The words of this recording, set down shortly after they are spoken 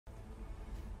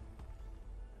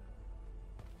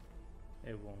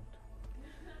It won't.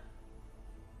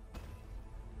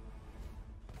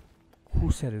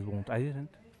 Who said it won't? I didn't.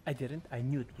 I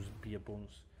knew it would be a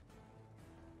bonus.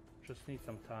 Just need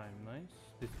some time. Nice.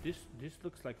 This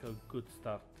looks like a good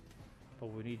start, but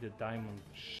we need a diamond.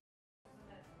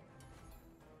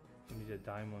 We need a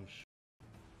diamond.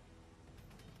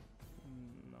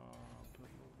 No, bro,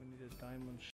 we need a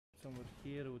diamond somewhere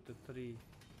here with the 3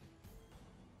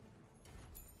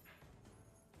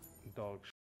 dog.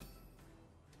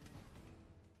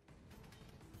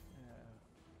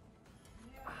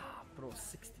 Bro,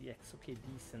 60x. Okay,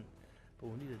 decent, but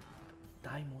we need a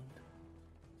diamond.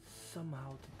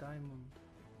 Somehow the diamond.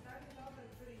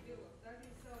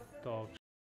 Dog.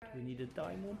 We need a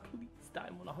diamond, please.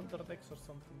 Diamond 100x or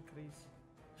something crazy.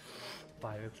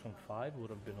 5x on 5 would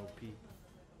have been OP.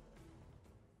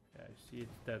 Yeah, you see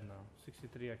it's dead now.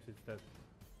 63x is dead.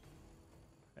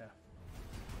 Yeah.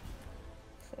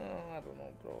 I don't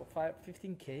know, bro.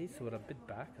 15k, so we're a bit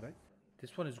back, right?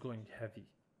 This one is going heavy.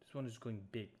 This one is going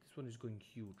big. This one is going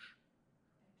huge.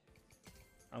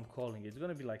 I'm calling it. It's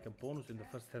gonna be like a bonus in the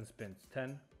first 10 spins.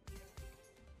 10.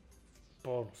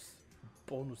 Bonus.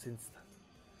 Bonus instant.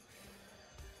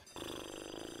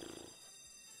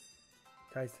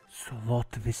 Guys,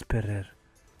 Slot Whisperer.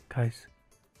 Guys,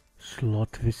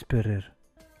 Slot Whisperer.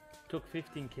 Took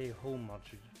 15k home,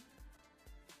 Marjorie.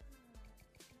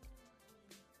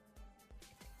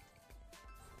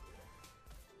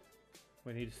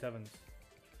 We need 7s.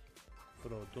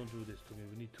 Bro, don't do this to me.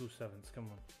 We need 2 7s.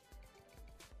 Come on.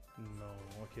 No.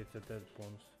 Okay, it's a dead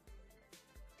bonus.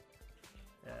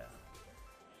 Yeah.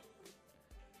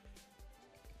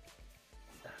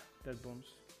 Dead bonus.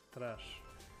 Trash.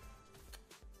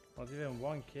 Not even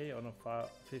 1k on a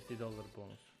 $50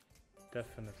 bonus.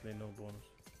 Definitely no bonus.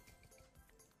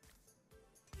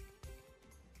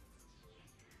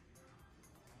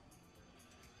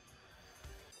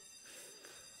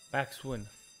 Max win.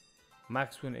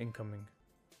 Max win incoming.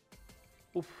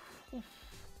 Oof. Oof.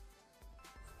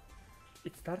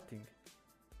 It's starting.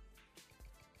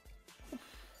 Oof.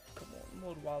 Come on,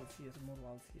 more wilds here, more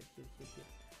wilds here, here.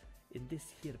 In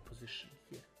this here position,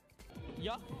 here.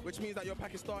 Yeah. Which means that you're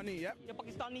Pakistani, yeah? You're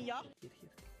Pakistani, yeah? Here.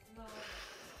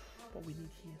 What we need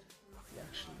here? We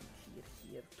actually need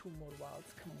here. 2 more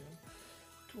wilds, come on.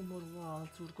 2 more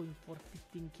wilds, we're going for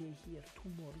 15k here. 2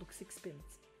 more, look, 6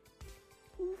 spins.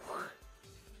 Ooh.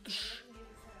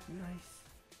 Nice.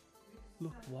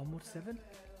 Look, 1 more 7.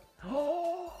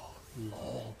 Oh,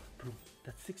 lol, bro,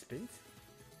 that's 6 spins.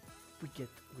 We get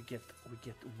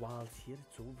wilds here.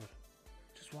 It's over.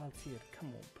 Just wilds here. Come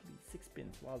on, please. 6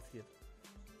 spins, wilds here.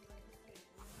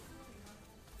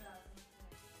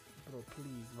 Bro,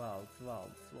 please, wilds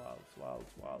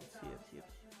here.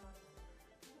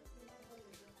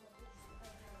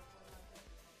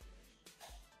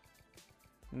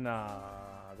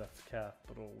 Nah, that's cap,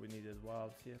 bro. We needed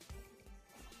wilds here.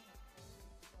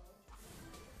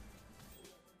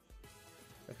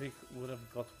 If we would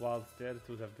have got wilds there, it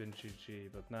would have been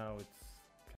GG, but now it's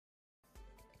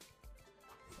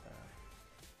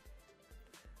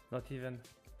not even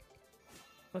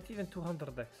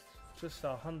 200x, just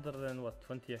 100 and what,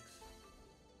 20x.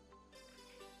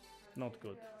 Not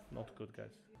good,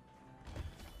 guys.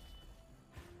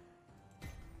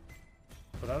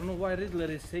 But I don't know why Riddler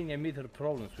is saying I made her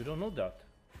problems. We don't know that.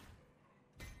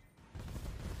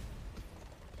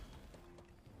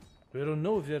 We don't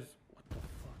know if there's...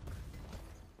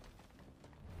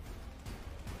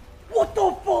 What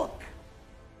the fuck?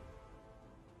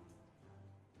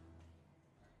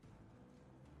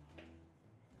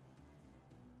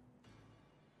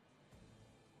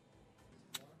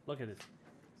 Look at this.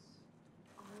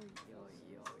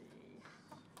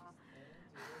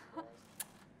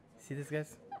 See this,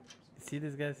 guys? See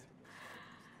this, guys?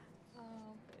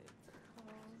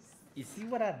 You see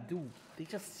what I do? They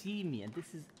just see me, and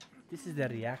this is their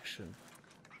reaction.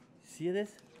 See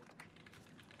this?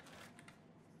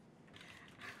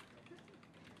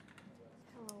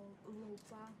 Hello,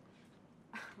 loba.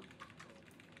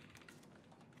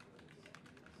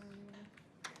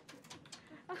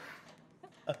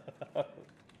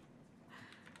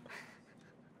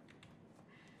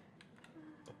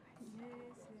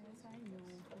 Yes, I know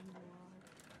from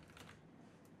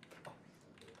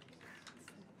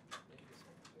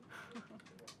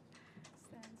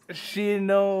what. She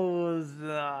knows.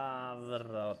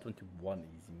 21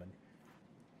 easy, man.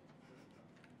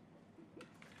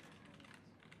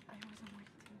 I was on my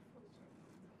telephone.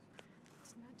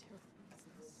 It's not your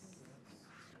business.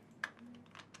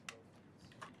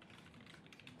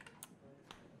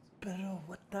 Bro,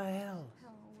 what the hell?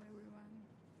 Hello, everyone.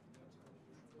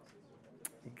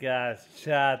 Gosh,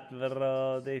 chat,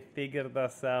 bro. They figured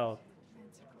us out.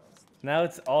 Answer closed. Now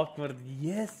it's awkward.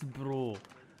 Yes, bro.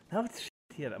 Now it's shit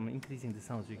here. I'm increasing the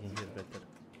sound so you can hear better.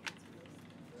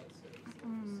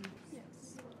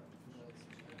 Yes.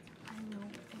 I know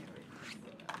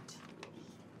everything about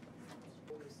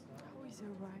you. How is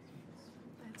your wife?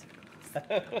 Answer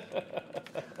closed.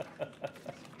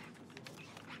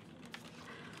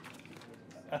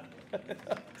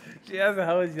 She asked,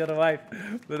 how is your wife?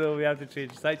 Bro, we have to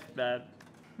change sites, man.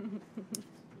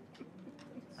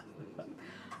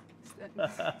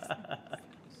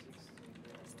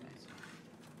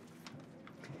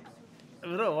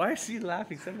 Bro, why is she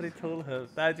laughing? Somebody told her,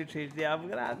 time to change the name. I'm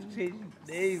gonna have to change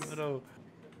the name, bro.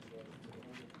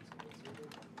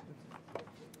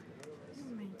 You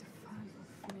made fun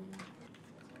of me.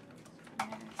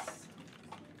 Yes.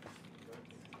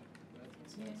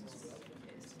 Yes.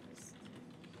 Yes. Yes.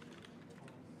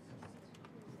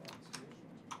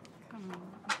 Come on.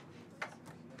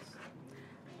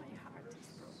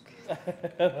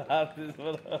 My heart is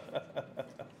broken.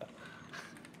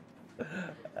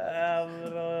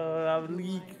 Bro, I'm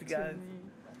leaked, Lied to guys. me.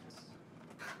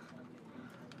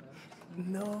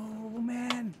 No,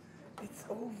 man. It's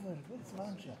over. Where's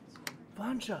Vanja?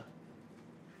 Vanja.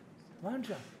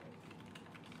 Vanja.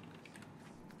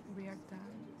 We are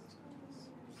done.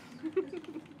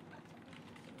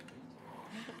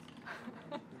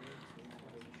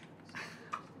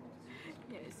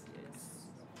 Yes, yes.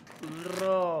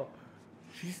 Bro.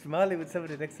 She's smiling with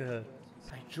somebody next to her.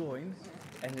 I join,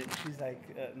 and then she's like,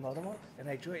 normal, and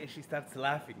I join, and she starts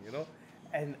laughing, you know?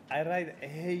 And I write,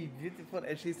 hey, beautiful,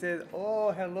 and she says,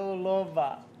 oh, hello,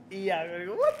 loba. Yeah, I'm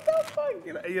going, what the fuck?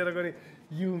 You know, and you're going,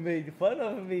 you made fun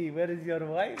of me. Where is your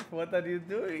wife? What are you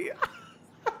doing?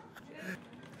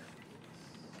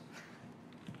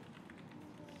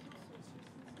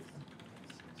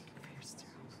 First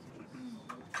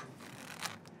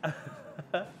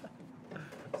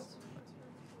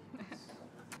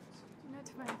Not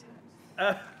my time.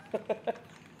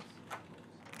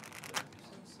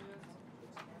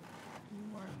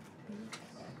 You are big,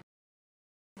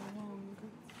 long.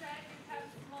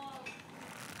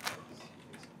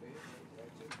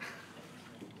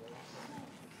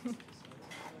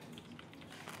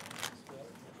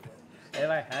 If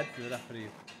I had to, that's for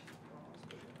you.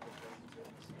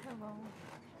 Hello.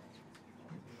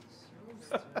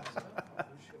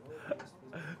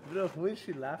 Bro, who is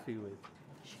she laughing with?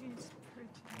 She's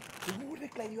pretty. You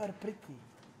look like you are pretty.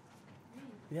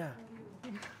 Yeah.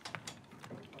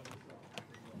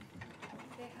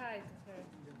 Say hi to her.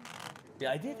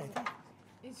 Yeah, I did.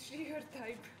 Is she your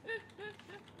type?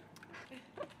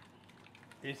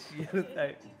 Is she your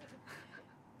type?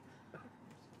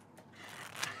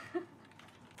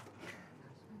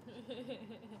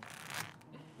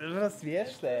 Bro,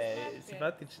 смешно,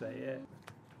 симпатично, yeah.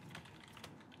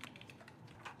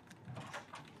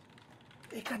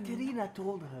 Ekaterina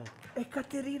told her.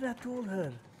 Ekaterina told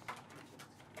her.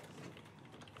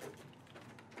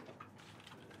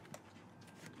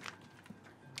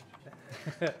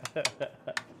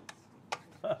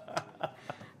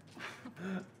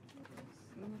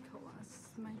 Nicholas,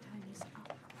 my time is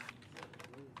up.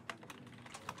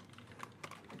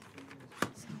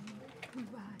 So,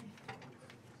 goodbye.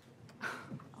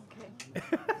 Okay.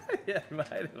 Yeah,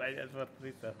 mine, that's what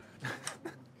Lisa.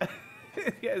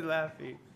 This guy's laughing.